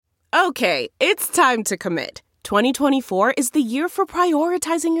Okay, it's time to commit. 2024 is the year for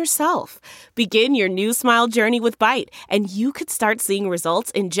prioritizing yourself. Begin your new smile journey with Byte, and you could start seeing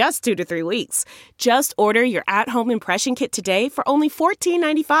results in just 2 to 3 weeks. Just order your at-home impression kit today for only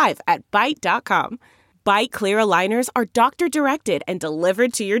 $14.95 at Byte.com. Byte Clear aligners are doctor-directed and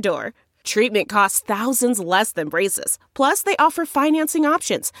delivered to your door. Treatment costs thousands less than braces. Plus, they offer financing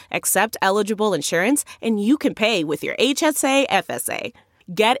options, accept eligible insurance, and you can pay with your HSA, FSA.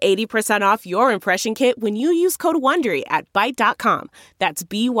 Get 80% off your impression kit when you use code WONDERY at Byte.com. That's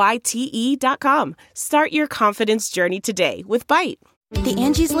BYTE.com. Start your confidence journey today with Byte. The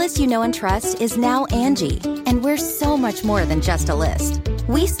Angie's List you know and trust is now Angie, and we're so much more than just a list.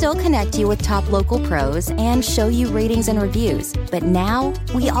 We still connect you with top local pros and show you ratings and reviews, but now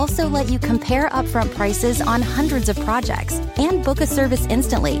we also let you compare upfront prices on hundreds of projects and book a service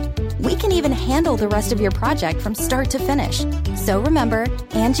instantly. We can even handle the rest of your project from start to finish. So remember,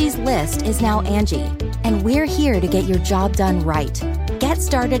 Angie's List is now Angie, and we're here to get your job done right. Get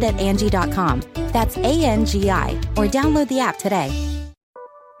started at Angie.com. That's ANGI, or download the app today.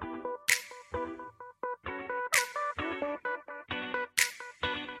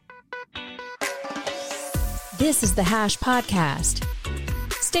 This is the Hash Podcast.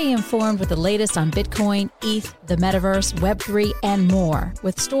 Stay informed with the latest on Bitcoin, ETH, the metaverse, Web3, and more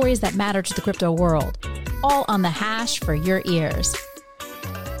with stories that matter to the crypto world. All on the Hash for your ears.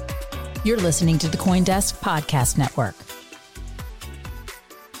 You're listening to the CoinDesk Podcast Network.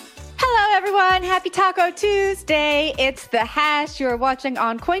 Hello, everyone. Happy Taco Tuesday. It's the Hash. You're watching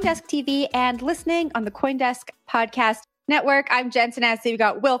on CoinDesk TV and listening on the CoinDesk Podcast Network. I'm Jen Sanasi. We've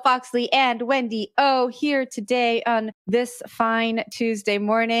got Will Foxley and Wendy O here today on this fine Tuesday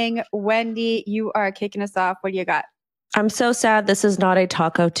morning. Wendy, you are kicking us off. What do you got? I'm so sad this is not a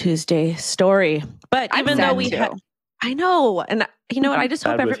Taco Tuesday story. But even though we have, I know. And you know what? I just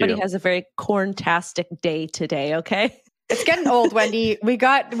hope everybody has a very corn-tastic day today, okay? It's getting old, Wendy. We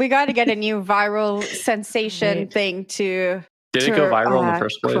got to get a new viral sensation thing to... Did it go viral in the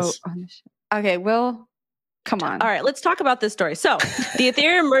first place? Okay, Will... Come on. All right, let's talk about this story. So the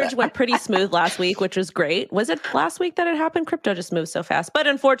Ethereum merge went pretty smooth last week, which was great. Was it last week that it happened? Crypto just moves so fast. But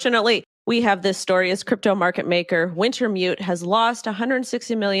unfortunately, we have this story as crypto market maker Wintermute has lost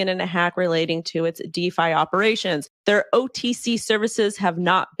 $160 million in a hack relating to its DeFi operations. Their OTC services have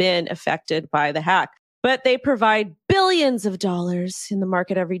not been affected by the hack, but they provide billions of dollars in the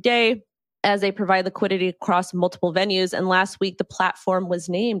market every day, as they provide liquidity across multiple venues. And last week, the platform was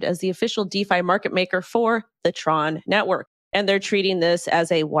named as the official DeFi market maker for the Tron network. And they're treating this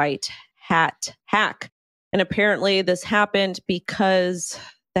as a white hat hack. And apparently this happened because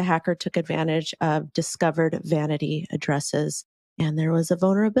the hacker took advantage of discovered vanity addresses and there was a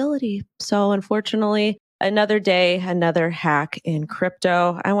vulnerability. So unfortunately, another day, another hack in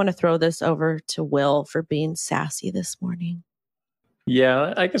crypto. I want to throw this over to Will for being sassy this morning.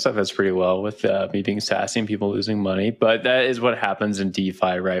 Yeah, I guess that fits pretty well with me being sassy and people losing money. But that is what happens in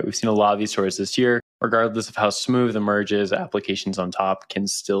DeFi, right? We've seen a lot of these stories this year. Regardless of how smooth the merge is, applications on top can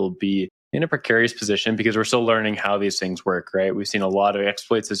still be in a precarious position because we're still learning how these things work, right? We've seen a lot of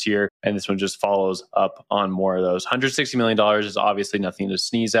exploits this year, and this one just follows up on more of those. $160 million is obviously nothing to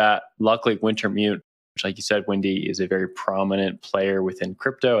sneeze at. Luckily, Wintermute, which, like you said, Wendy, is a very prominent player within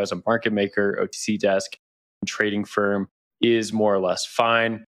crypto as a market maker, OTC desk, and trading firm, is more or less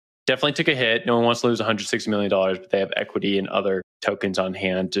fine. Definitely took a hit. No one wants to lose $160 million, but they have equity and other tokens on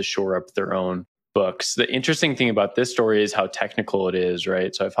hand to shore up their own books. The interesting thing about this story is how technical it is,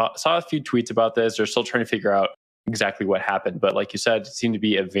 right? So I saw a few tweets about this. They're still trying to figure out exactly what happened. But like you said, it seemed to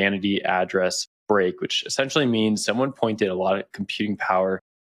be a vanity address break, which essentially means someone pointed a lot of computing power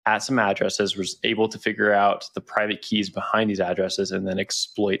at some addresses, was able to figure out the private keys behind these addresses and then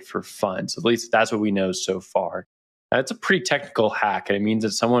exploit for funds. At least that's what we know so far. That's a pretty technical hack, and it means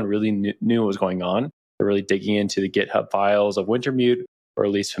that someone really knew what was going on. They're really digging into the GitHub files of Wintermute, or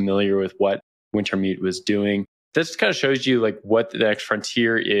at least familiar with what Wintermute was doing. This kind of shows you like what the next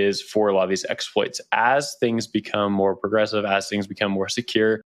frontier is for a lot of these exploits. As things become more progressive, as things become more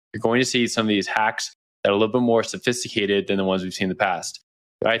secure, you're going to see some of these hacks that are a little bit more sophisticated than the ones we've seen in the past.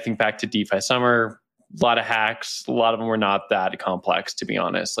 I think back to DeFi Summer, a lot of hacks, a lot of them were not that complex, to be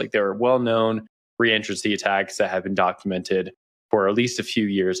honest. Like they were well-known re-entrancy attacks that have been documented for at least a few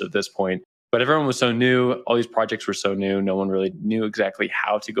years at this point. But everyone was so new. All these projects were so new. No one really knew exactly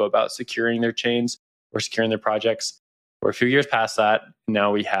how to go about securing their chains or securing their projects. We're a few years past that.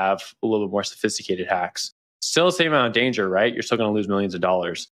 Now we have a little bit more sophisticated hacks. Still the same amount of danger, right? You're still going to lose millions of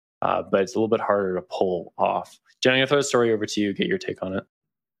dollars, but it's a little bit harder to pull off. Jen, I'm going to throw the story over to you, get your take on it.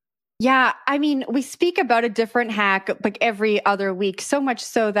 Yeah, I mean, we speak about a different hack like every other week, so much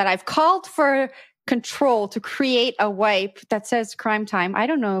so that I've called for Control to create a wipe that says crime time. I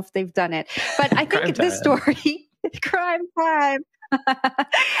don't know if they've done it, but I think this story, crime time.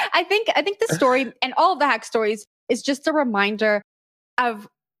 I think the story and all of the hack stories is just a reminder of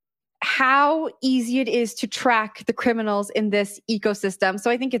how easy it is to track the criminals in this ecosystem.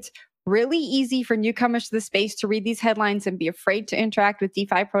 So I think it's really easy for newcomers to the space to read these headlines and be afraid to interact with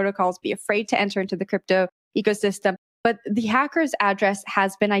DeFi protocols, be afraid to enter into the crypto ecosystem. But the hacker's address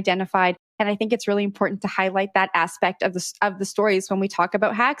has been identified. And I think it's really important to highlight that aspect of the stories when we talk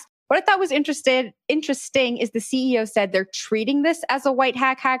about hacks. What I thought was interesting is the CEO said they're treating this as a white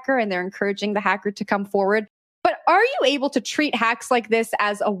hat hacker and they're encouraging the hacker to come forward. But are you able to treat hacks like this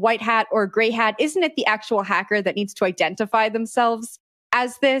as a white hat or a gray hat? Isn't it the actual hacker that needs to identify themselves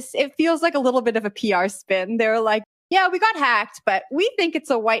as this? It feels like a little bit of a PR spin. They're like, yeah, we got hacked, but we think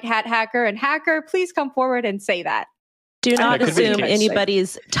it's a white hat hacker. And hacker, please come forward and say that. Do not assume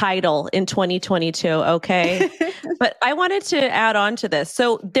anybody's title in 2022, okay? But I wanted to add on to this.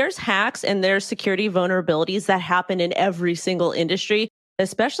 So there's hacks and there's security vulnerabilities that happen in every single industry,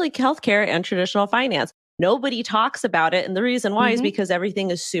 especially healthcare and traditional finance. Nobody talks about it. And the reason why is because everything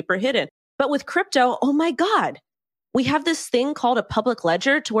is super hidden. But with crypto, oh my God, we have this thing called a public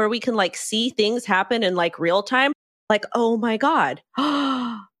ledger to where we can like see things happen in like real time. Like, oh my God,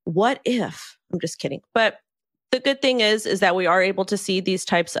 what if? I'm just kidding. But the good thing is that we are able to see these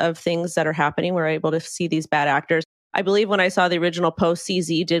types of things that are happening. We're able to see these bad actors. I believe when I saw the original post,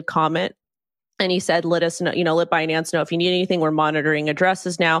 CZ did comment and he said, let us know, let Binance know if you need anything. We're monitoring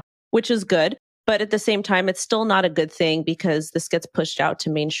addresses now, which is good. But at the same time, it's still not a good thing because this gets pushed out to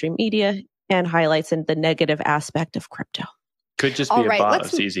mainstream media and highlights the negative aspect of crypto. Could just be a bot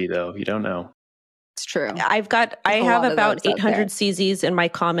of CZ though. You don't know. It's true. I have about 800 CZs in my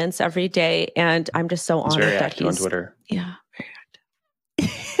comments every day, and I'm just so honored very that active on Twitter. Yeah, very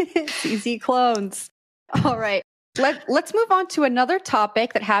active. CZ clones. All right. Let's move on to another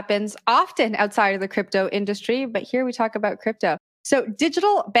topic that happens often outside of the crypto industry, but here we talk about crypto. So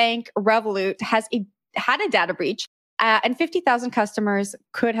digital bank Revolut had a data breach, and 50,000 customers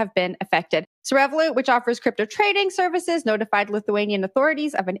could have been affected. So Revolut, which offers crypto trading services, notified Lithuanian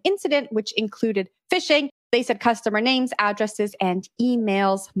authorities of an incident which included phishing. They said customer names, addresses, and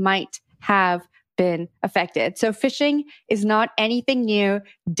emails might have been affected. So phishing is not anything new.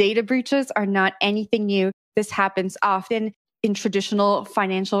 Data breaches are not anything new. This happens often in traditional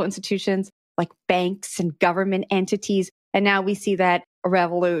financial institutions like banks and government entities. And now we see that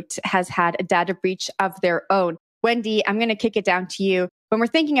Revolut has had a data breach of their own. Wendy, I'm going to kick it down to you. When we're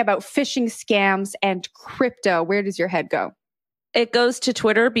thinking about phishing scams and crypto, where does your head go? It goes to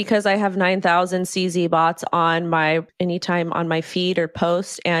Twitter because I have 9,000 CZ bots anytime on my feed or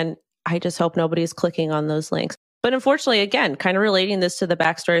post. And I just hope nobody's clicking on those links. But unfortunately, again, kind of relating this to the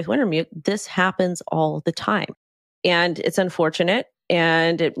backstory with Wintermute, this happens all the time. And it's unfortunate.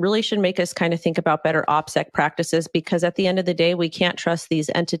 And it really should make us kind of think about better OPSEC practices because at the end of the day, we can't trust these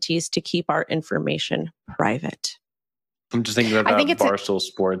entities to keep our information private. I'm just thinking about Barstool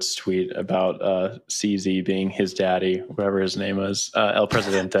Sports tweet about CZ being his daddy, whatever his name was, El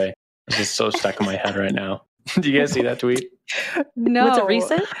Presidente. It's just so stuck in my head right now. Do you guys see that tweet? No. Was it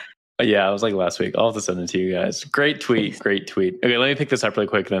recent? Yeah, it was like last week. I'll have to send it to you guys. Great tweet. Okay, let me pick this up really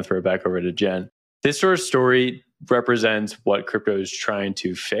quick and then throw it back over to Jen. This sort of story represents what crypto is trying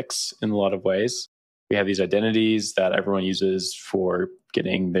to fix in a lot of ways. We have these identities that everyone uses for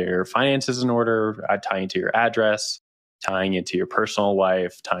getting their finances in order, tying to your address, tying into your personal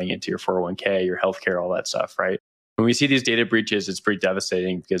life, tying into your 401k, your healthcare, all that stuff, right? When we see these data breaches, it's pretty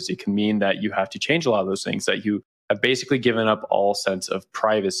devastating because it can mean that you have to change a lot of those things, that you have basically given up all sense of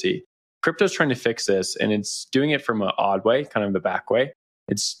privacy. Crypto's trying to fix this, and it's doing it from an odd way, kind of the back way.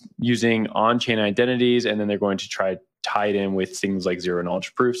 It's using on-chain identities, and then they're going to try to tie it in with things like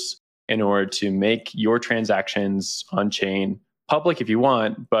zero-knowledge proofs in order to make your transactions on-chain public if you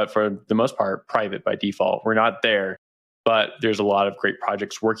want, but for the most part, private by default. We're not there, but there's a lot of great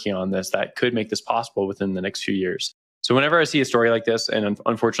projects working on this that could make this possible within the next few years. So whenever I see a story like this, and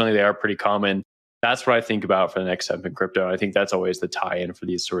unfortunately they are pretty common, that's what I think about for the next step in crypto. I think that's always the tie-in for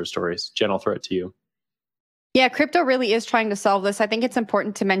these sort of stories. Jen, I'll throw it to you. Yeah, crypto really is trying to solve this. I think it's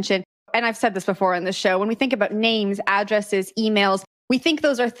important to mention, and I've said this before on the show, when we think about names, addresses, emails, we think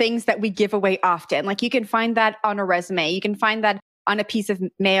those are things that we give away often. Like you can find that on a resume, you can find that on a piece of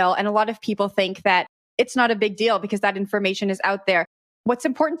mail. And a lot of people think that it's not a big deal because that information is out there. What's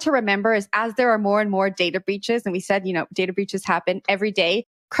important to remember is as there are more and more data breaches, and we said, data breaches happen every day,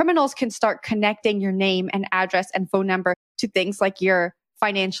 criminals can start connecting your name and address and phone number to things like your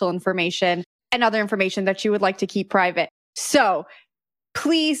financial information and other information that you would like to keep private. So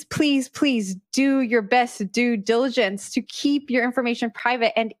please, please, please do your best due diligence to keep your information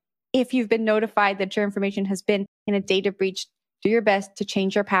private. And if you've been notified that your information has been in a data breach, do your best to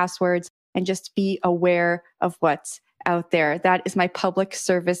change your passwords and just be aware of what's out there. That is my public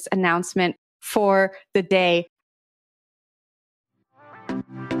service announcement for the day.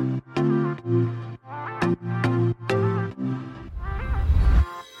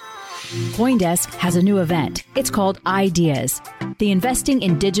 CoinDesk has a new event. It's called Ideas, the Investing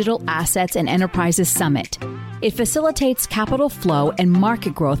in Digital Assets and Enterprises Summit. It facilitates capital flow and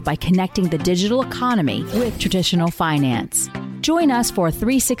market growth by connecting the digital economy with traditional finance. Join us for a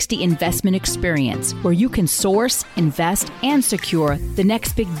 360 investment experience where you can source, invest, and secure the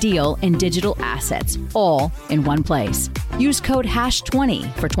next big deal in digital assets, all in one place. Use code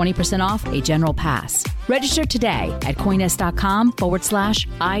 #20 for 20% off a general pass. Register today at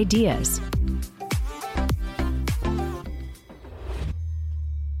coindesk.com/ideas.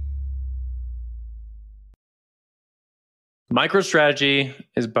 MicroStrategy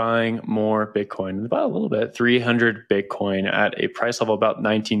is buying more Bitcoin, about a little bit, 300 Bitcoin at a price level about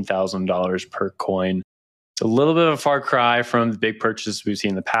 $19,000 per coin. It's a little bit of a far cry from the big purchases we've seen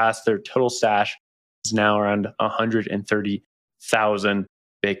in the past. Their total stash is now around 130,000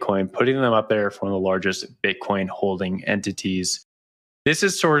 Bitcoin, putting them up there for one of the largest Bitcoin holding entities. This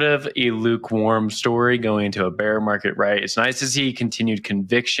is sort of a lukewarm story going into a bear market, right? It's nice to see continued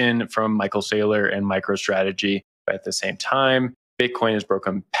conviction from Michael Saylor and MicroStrategy. But at the same time, Bitcoin has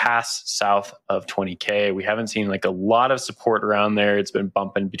broken past south of 20K. We haven't seen like a lot of support around there. It's been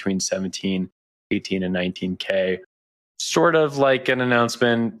bumping between 17, 18, and 19K. Sort of like an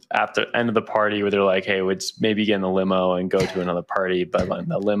announcement at the end of the party where they're like, hey, let's maybe get in the limo and go to another party. But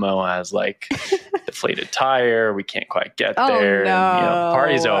the limo has like deflated tire. We can't quite get there. No. And, the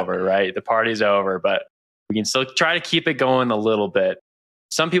party's over, right? The party's over, but we can still try to keep it going a little bit.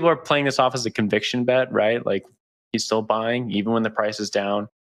 Some people are playing this off as a conviction bet, right? Like, he's still buying even when the price is down.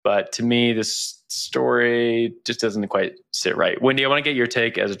 But to me, this story just doesn't quite sit right. Wendy, I want to get your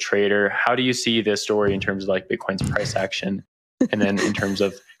take as a trader. How do you see this story in terms of like Bitcoin's price action? And then in terms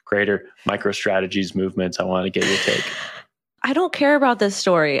of greater MicroStrategy's movements, I want to get your take. I don't care about this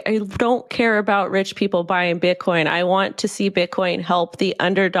story. I don't care about rich people buying Bitcoin. I want to see Bitcoin help the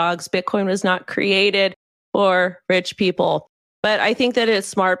underdogs. Bitcoin was not created for rich people. But I think that it's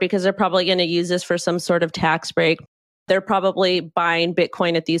smart because they're probably going to use this for some sort of tax break. They're probably buying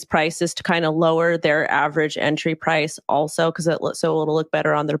Bitcoin at these prices to kind of lower their average entry price also, because it'll look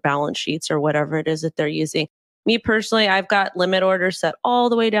better on their balance sheets or whatever it is that they're using. Me personally, I've got limit orders set all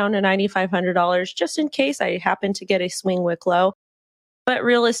the way down to $9,500 just in case I happen to get a swing wick low. But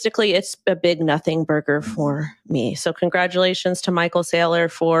realistically, it's a big nothing burger for me. So congratulations to Michael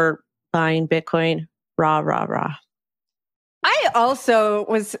Saylor for buying Bitcoin. Rah, rah, rah. I also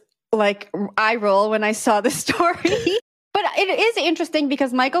was like, eye roll when I saw the story. But it is interesting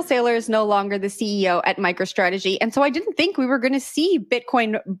because Michael Saylor is no longer the CEO at MicroStrategy. And so I didn't think we were going to see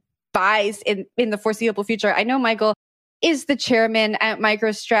Bitcoin buys in the foreseeable future. I know Michael is the chairman at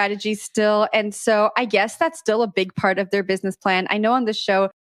MicroStrategy still. And so I guess that's still a big part of their business plan. I know on the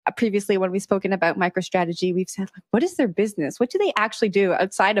show previously when we've spoken about MicroStrategy, we've said, like, what is their business? What do they actually do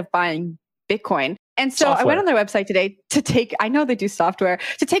outside of buying Bitcoin? And so I went on their website today I know they do software,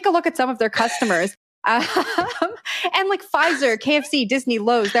 to take a look at some of their customers. And like Pfizer, KFC, Disney,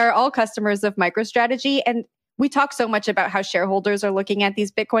 Lowe's, they're all customers of MicroStrategy. And we talk so much about how shareholders are looking at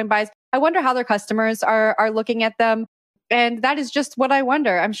these Bitcoin buys. I wonder how their customers are looking at them. And that is just what I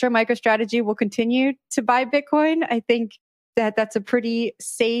wonder. I'm sure MicroStrategy will continue to buy Bitcoin. I think that's a pretty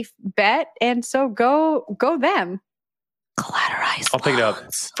safe bet. And so go them. Collateralized I'll pick it up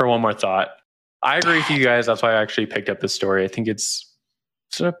for one more thought. I agree with you guys. That's why I actually picked up this story. I think it's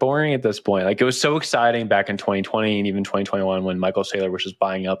sort of boring at this point. Like, it was so exciting back in 2020 and even 2021 when Michael Saylor was just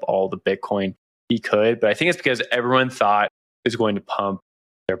buying up all the Bitcoin he could. But I think it's because everyone thought it was going to pump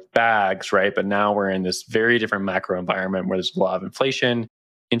their bags, right? But now we're in this very different macro environment where there's a lot of inflation,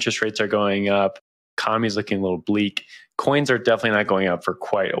 interest rates are going up, economy is looking a little bleak. Coins are definitely not going up for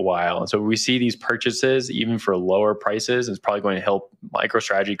quite a while. And so we see these purchases, even for lower prices, it's probably going to help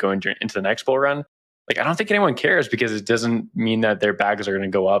MicroStrategy go into the next bull run. Like, I don't think anyone cares because it doesn't mean that their bags are going to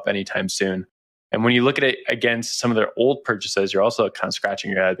go up anytime soon. And when you look at it against some of their old purchases, you're also kind of scratching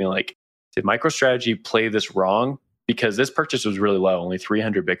your head being like, did MicroStrategy play this wrong? Because this purchase was really low, only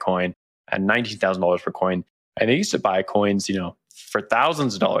 300 Bitcoin and $19,000 per coin. And they used to buy coins, for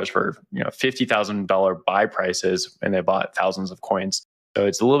thousands of dollars, for $50,000 buy prices, and they bought thousands of coins. So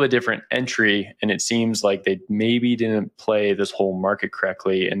it's a little bit different entry, and it seems like they maybe didn't play this whole market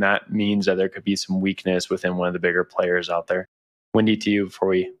correctly, and that means that there could be some weakness within one of the bigger players out there. Wendy, to you before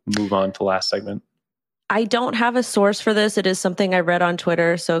we move on to the last segment. I don't have a source for this. It is something I read on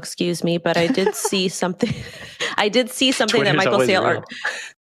Twitter, so excuse me, but I did see something. I did see something that Michael Saylor.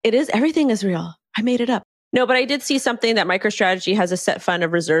 It is. Everything is real. I made it up. No, but I did see something that MicroStrategy has a set fund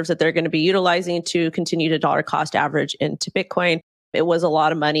of reserves that they're going to be utilizing to continue to dollar cost average into Bitcoin. It was a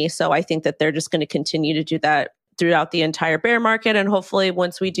lot of money. So I think that they're just going to continue to do that throughout the entire bear market. And hopefully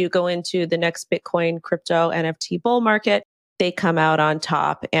once we do go into the next Bitcoin crypto NFT bull market, they come out on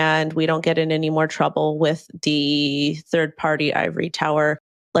top and we don't get in any more trouble with the third-party ivory tower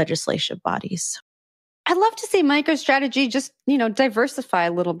legislative bodies. I'd love to see MicroStrategy just, diversify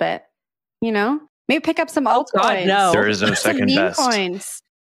a little bit, maybe pick up some altcoins. God, no. There is no second best. Coins.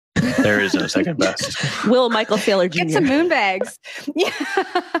 There is no second best. Will Michael Saylor Jr. Get some moon bags. Yeah.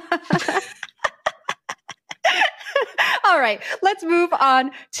 All right, let's move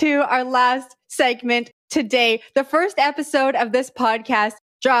on to our last segment today. The first episode of this podcast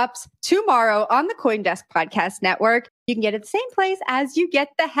drops tomorrow on the CoinDesk Podcast Network. You can get it the same place as you get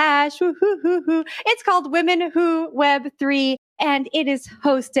the hash. Woo-hoo-hoo-hoo. It's called Women Who Web3, and it is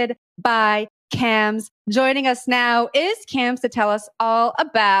hosted by Cams. Joining us now is Cams to tell us all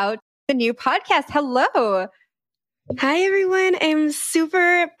about the new podcast. Hello. Hi, everyone. I'm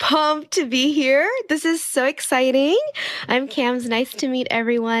super pumped to be here. This is so exciting. I'm Cams. Nice to meet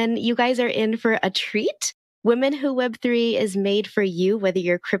everyone. You guys are in for a treat. Women Who Web3 is made for you, whether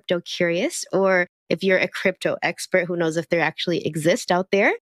you're crypto curious or if you're a crypto expert who knows if there actually exist out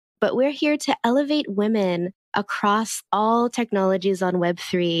there. But we're here to elevate women across all technologies on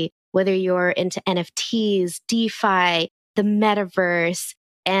Web3, whether you're into NFTs, DeFi, the metaverse,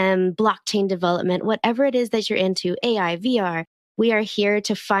 and blockchain development, whatever it is that you're into, AI, VR, we are here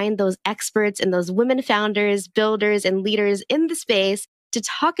to find those experts and those women founders, builders, and leaders in the space to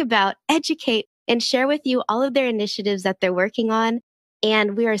talk about, educate, and share with you all of their initiatives that they're working on.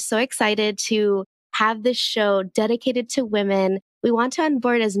 And we are so excited to have this show dedicated to women. We want to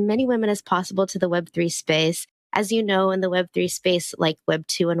onboard as many women as possible to the Web3 space. As you know, in the Web3 space, like Web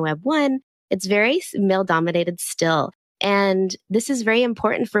 2 and Web 1, it's very male-dominated still. And this is very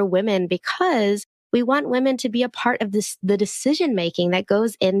important for women because we want women to be a part of the decision-making that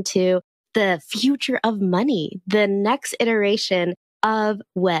goes into the future of money, the next iteration of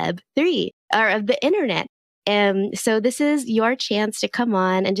Web 3 or of the internet. And so this is your chance to come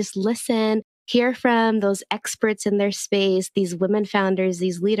on and just listen, hear from those experts in their space, these women founders,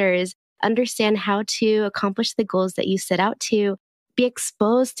 these leaders, understand how to accomplish the goals that you set out to, be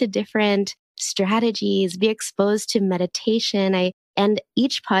exposed to different strategies, be exposed to meditation. I end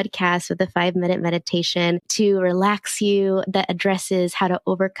each podcast with a 5-minute meditation to relax you that addresses how to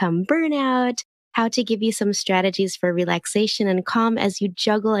overcome burnout, how to give you some strategies for relaxation and calm as you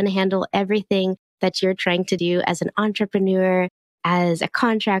juggle and handle everything that you're trying to do as an entrepreneur, as a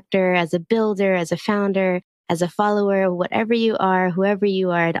contractor, as a builder, as a founder, as a follower, whatever you are, whoever you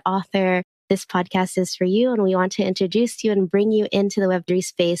are, an author. This podcast is for you, and we want to introduce you and bring you into the Web3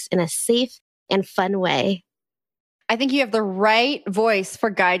 space in a safe and fun way. I think you have the right voice for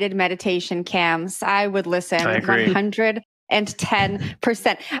guided meditation, Cams. I would listen 110%.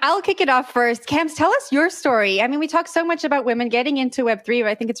 I'll kick it off first. Cams, tell us your story. I mean, we talk so much about women getting into Web3, but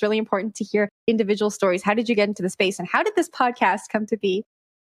I think it's really important to hear individual stories. How did you get into the space, and how did this podcast come to be?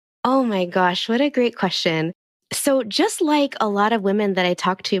 Oh my gosh, what a great question. So just like a lot of women that I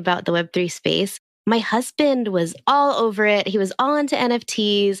talked to about the Web3 space, my husband was all over it. He was all into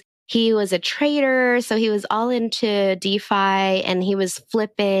NFTs. He was a trader, so he was all into DeFi, and he was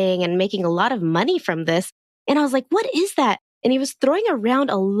flipping and making a lot of money from this. And I was like, what is that? And he was throwing around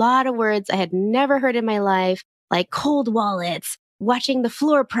a lot of words I had never heard in my life, like cold wallets, watching the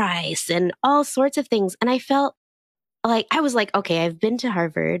floor price, and all sorts of things. And I felt like, I was like, okay, I've been to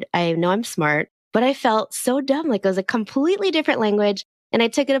Harvard. I know I'm smart, but I felt so dumb. Like it was a completely different language. And I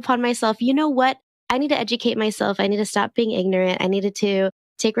took it upon myself. You know what? I need to educate myself. I need to stop being ignorant. I needed to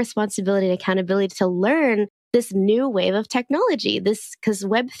take responsibility and accountability to learn this new wave of technology. Because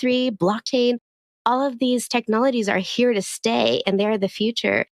Web3, blockchain, all of these technologies are here to stay, and they're the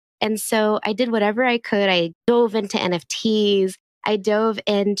future. And so I did whatever I could. I dove into NFTs. I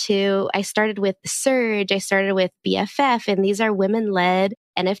started with Surge. I started with BFF. And these are women-led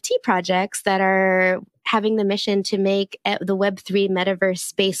NFT projects that are having the mission to make the Web3 metaverse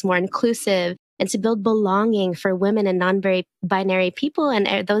space more inclusive and to build belonging for women and non-binary people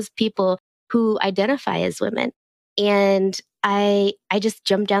and those people who identify as women. And I just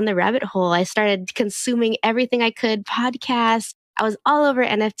jumped down the rabbit hole. I started consuming everything I could, podcasts. I was all over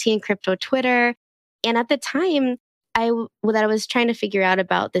NFT and crypto Twitter. And at the time, that I was trying to figure out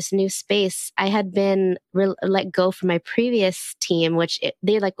about this new space, I had been let go from my previous team,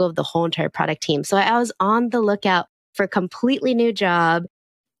 they let go of the whole entire product team. So I was on the lookout for a completely new job.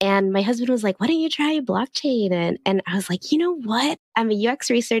 And my husband was like, why don't you try blockchain? And I was like, you know what? I'm a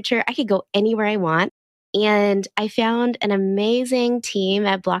UX researcher. I could go anywhere I want. And I found an amazing team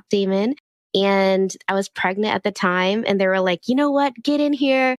at Blockdaemon. And I was pregnant at the time. And they were like, you know what? Get in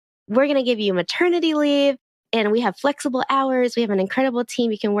here. We're going to give you maternity leave. And we have flexible hours. We have an incredible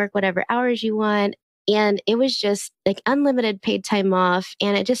team. You can work whatever hours you want. And it was just like unlimited paid time off.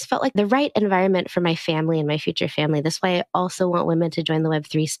 And it just felt like the right environment for my family and my future family. That's why I also want women to join the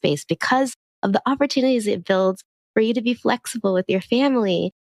Web3 space, because of the opportunities it builds for you to be flexible with your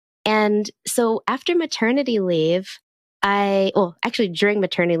family. And so after maternity leave, during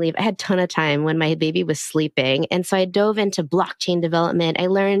maternity leave, I had a ton of time when my baby was sleeping. And so I dove into blockchain development. I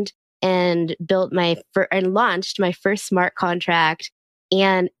learned and launched my first smart contract.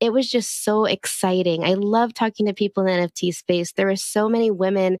 And it was just so exciting. I love talking to people in the NFT space. There were so many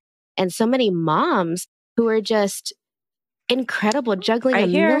women and so many moms who were just incredible, juggling a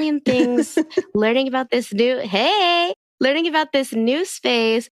million things, learning about this new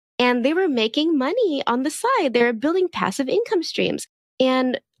space. And they were making money on the side. They were building passive income streams.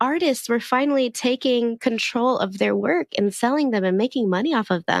 And artists were finally taking control of their work and selling them and making money off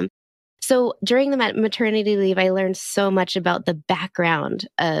of them. So during the maternity leave, I learned so much about the background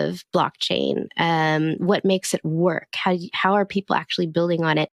of blockchain, what makes it work, how are people actually building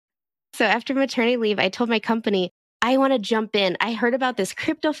on it. So after maternity leave, I told my company, I want to jump in. I heard about this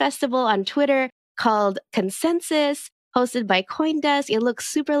crypto festival on Twitter called Consensus, hosted by CoinDesk. It looks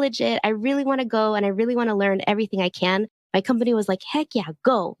super legit. I really want to go and I really want to learn everything I can. My company was like, heck yeah,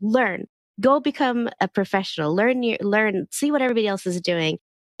 go learn, go become a professional, learn, see what everybody else is doing.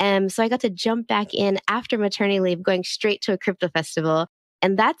 So I got to jump back in after maternity leave, going straight to a crypto festival.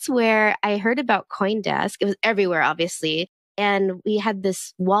 And that's where I heard about CoinDesk. It was everywhere, obviously. And we had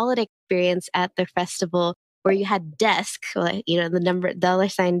this wallet experience at the festival where you had desk, the number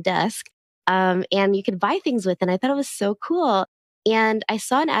 $ desk, and you could buy things with. And I thought it was so cool. And I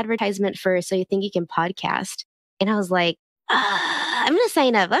saw an advertisement for So You Think You Can Podcast. And I was like, I'm going to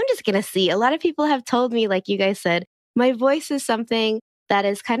sign up. I'm just going to see. A lot of people have told me, like you guys said, my voice is something that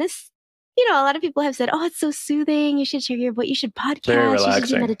is kind of, a lot of people have said, oh, it's so soothing. You should share your voice. You should podcast. You should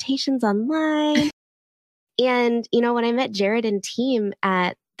do meditations online. And, when I met Jared and team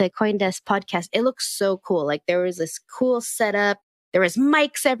at the CoinDesk podcast, it looked so cool. Like there was this cool setup. There was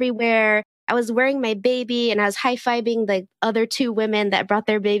mics everywhere. I was wearing my baby and I was high-fiving the other two women that brought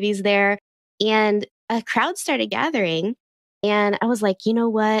their babies there. And a crowd started gathering. And I was like, you know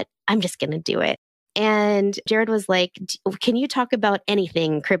what? I'm just going to do it. And Jared was like, can you talk about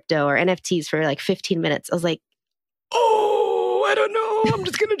anything crypto or NFTs for like 15 minutes? I was like, oh, I don't know. I'm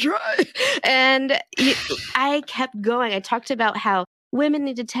just going to try. And I kept going. I talked about how women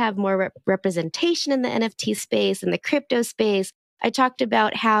needed to have more representation in the NFT space and the crypto space. I talked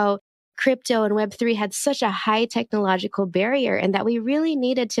about how crypto and Web3 had such a high technological barrier and that we really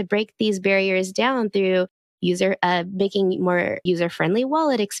needed to break these barriers down through making more user-friendly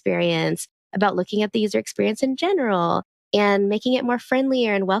wallet experience, about looking at the user experience in general and making it more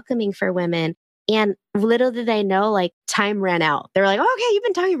friendlier and welcoming for women. And little did they know, like time ran out. They were like, oh, okay, you've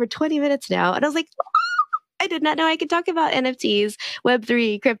been talking for 20 minutes now. And I was like, I did not know I could talk about NFTs,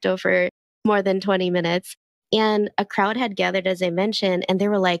 Web3, crypto for more than 20 minutes. And a crowd had gathered, as I mentioned, and they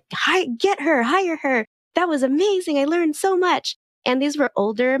were like, get her, hire her. That was amazing. I learned so much. And these were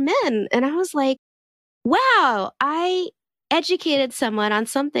older men. And I was like, wow, I educated someone on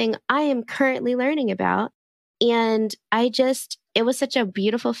something I am currently learning about. And it was such a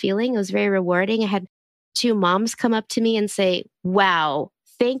beautiful feeling. It was very rewarding. I had two moms come up to me and say, wow,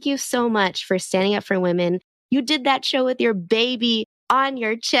 thank you so much for standing up for women. You did that show with your baby on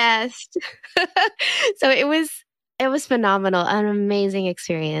your chest. So it was phenomenal, an amazing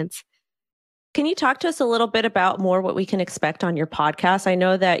experience. Can you talk to us a little bit about more what we can expect on your podcast? I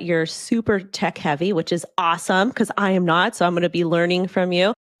know that you're super tech heavy, which is awesome because I am not. So I'm going to be learning from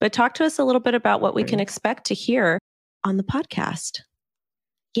you. But talk to us a little bit about what we can expect to hear on the podcast.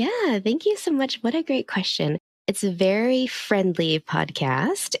 Yeah, thank you so much. What a great question. It's a very friendly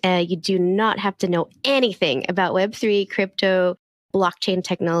podcast. You do not have to know anything about Web3, crypto, blockchain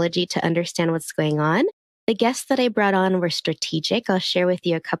technology to understand what's going on. The guests that I brought on were strategic. I'll share with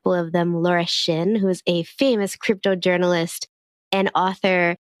you a couple of them. Laura Shin, who is a famous crypto journalist and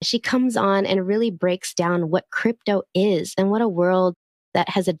author. She comes on and really breaks down what crypto is and what a world that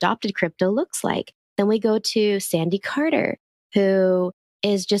has adopted crypto looks like. Then we go to Sandy Carter, who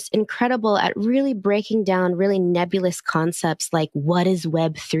is just incredible at really breaking down really nebulous concepts like what is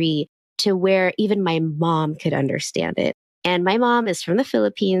Web3 to where even my mom could understand it. And my mom is from the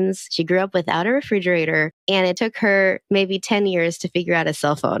Philippines. She grew up without a refrigerator, and it took her maybe 10 years to figure out a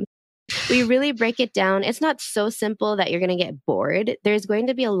cell phone. We really break it down. It's not so simple that you're going to get bored. There's going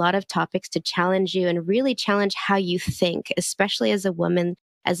to be a lot of topics to challenge you and really challenge how you think, especially as a woman,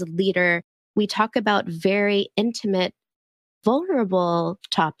 as a leader. We talk about very intimate, vulnerable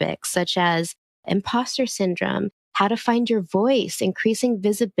topics such as imposter syndrome, how to find your voice, increasing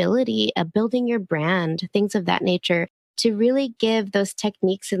visibility, building your brand, things of that nature, to really give those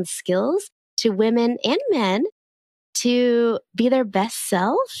techniques and skills to women and men to be their best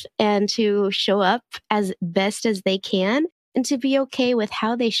self and to show up as best as they can and to be okay with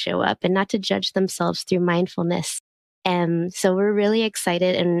how they show up and not to judge themselves through mindfulness. And so we're really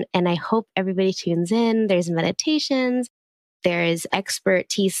excited and I hope everybody tunes in. There's meditations. There's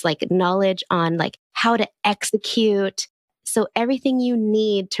expertise, like knowledge on like how to execute. So everything you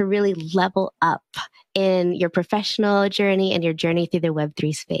need to really level up in your professional journey and your journey through the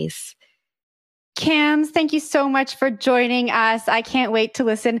Web3 space. Cams, thank you so much for joining us. I can't wait to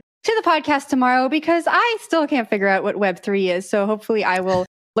listen to the podcast tomorrow because I still can't figure out what Web3 is. So hopefully I will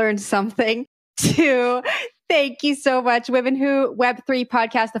learn something too. Thank you so much, Women Who Web3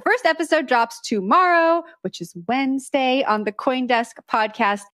 podcast. The first episode drops tomorrow, which is Wednesday on the CoinDesk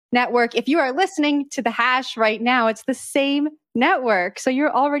Podcast Network. If you are listening to The Hash right now, it's the same network. So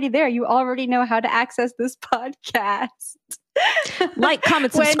you're already there. You already know how to access this podcast. Like,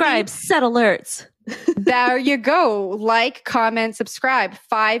 comment, subscribe, set alerts. There you go. Like, comment, subscribe,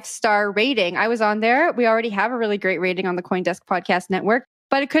 5-star rating. I was on there. We already have a really great rating on the CoinDesk Podcast Network,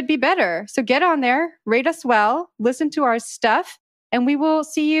 but it could be better. So get on there, rate us well, listen to our stuff, and we will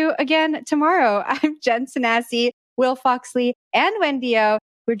see you again tomorrow. I'm Jen Sanasi, Will Foxley, and Wendy O.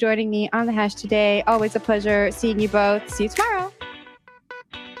 For joining me on The Hash today. Always a pleasure seeing you both. See you tomorrow.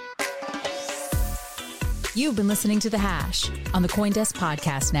 You've been listening to The Hash on the CoinDesk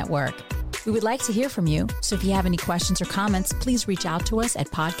Podcast Network. We would like to hear from you, so if you have any questions or comments, please reach out to us at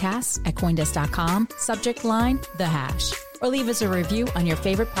podcasts@coindesk.com, subject line, The Hash, or leave us a review on your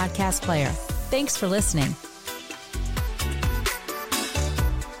favorite podcast player. Thanks for listening.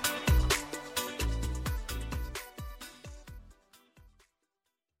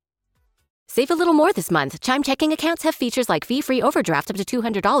 Save a little more this month. Chime checking accounts have features like fee-free overdraft up to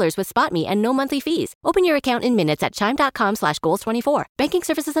 $200 with SpotMe and no monthly fees. Open your account in minutes at chime.com/goals24. Banking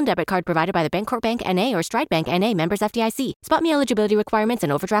services and debit card provided by the Bancorp Bank N.A. or Stride Bank N.A. members FDIC. SpotMe eligibility requirements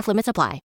and overdraft limits apply.